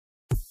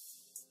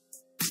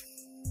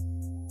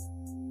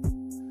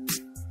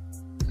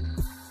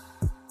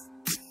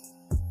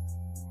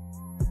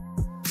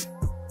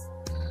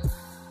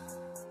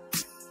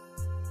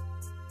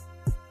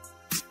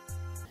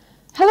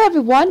Hello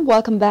everyone,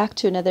 welcome back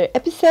to another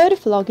episode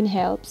of Login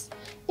Helps.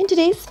 In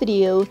today's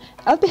video,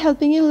 I'll be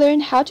helping you learn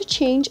how to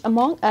change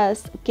Among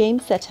Us game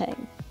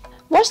setting.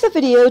 Watch the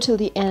video till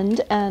the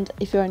end, and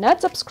if you are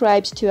not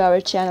subscribed to our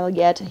channel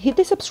yet, hit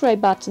the subscribe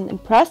button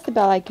and press the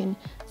bell icon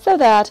so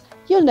that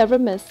you'll never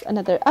miss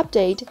another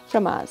update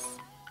from us.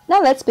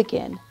 Now let's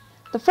begin.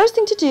 The first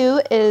thing to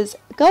do is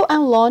go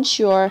and launch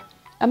your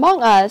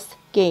Among Us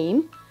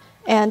game,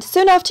 and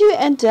soon after you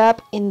end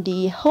up in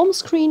the home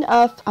screen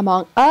of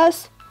Among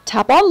Us,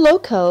 tap on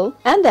Local,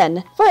 and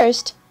then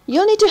first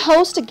you'll need to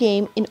host a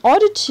game in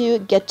order to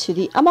get to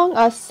the Among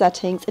Us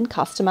settings and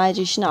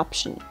customization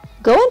option.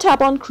 Go and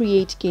tap on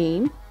Create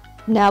Game.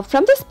 Now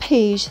from this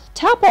page,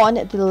 tap on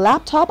the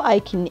laptop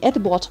icon at the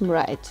bottom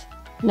right.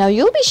 Now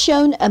you'll be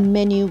shown a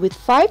menu with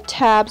 5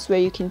 tabs where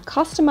you can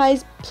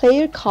customize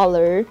player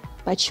color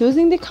by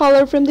choosing the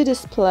color from the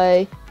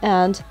display,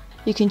 and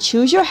you can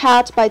choose your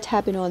hat by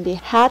tapping on the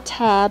Hat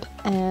tab,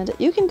 and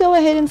you can go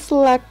ahead and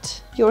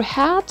select your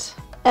hat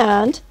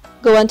and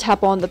go and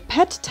tap on the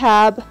Pet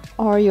tab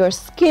or your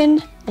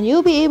skin, and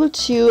you'll be able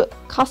to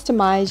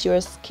customize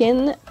your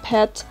skin,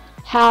 pet,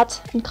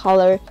 hat and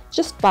color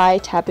just by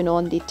tapping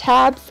on the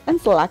tabs and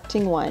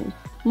selecting one.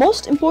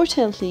 Most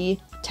importantly,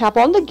 tap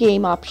on the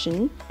game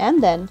option,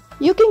 and then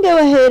you can go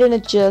ahead and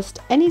adjust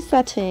any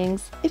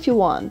settings if you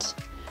want.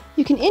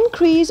 You can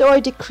increase or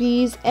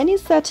decrease any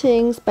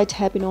settings by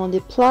tapping on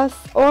the plus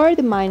or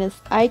the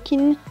minus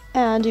icon,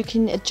 and you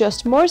can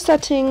adjust more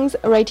settings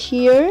right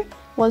here.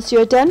 Once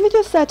you're done with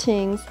your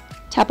settings,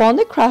 tap on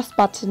the cross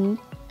button,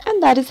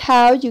 and that is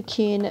how you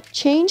can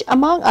change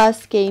Among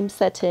Us game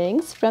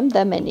settings from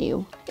the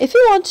menu. If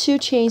you want to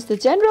change the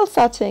general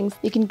settings,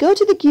 you can go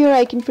to the gear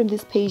icon from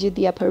this page at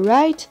the upper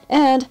right,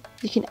 and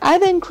you can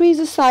either increase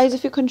the size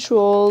of your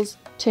controls,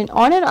 turn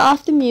on and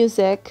off the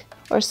music,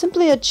 or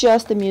simply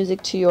adjust the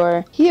music to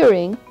your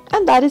hearing,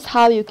 and that is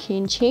how you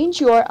can change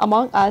your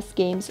Among Us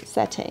game's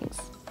settings.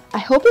 I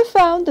hope you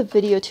found the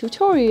video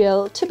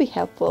tutorial to be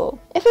helpful.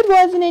 If it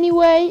was in any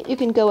way, you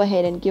can go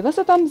ahead and give us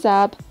a thumbs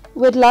up.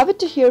 We'd love it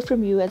to hear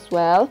from you as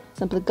well.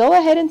 Simply go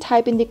ahead and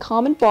type in the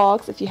comment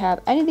box if you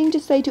have anything to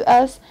say to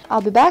us.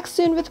 I'll be back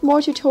soon with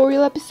more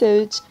tutorial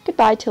episodes.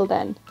 Goodbye till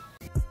then.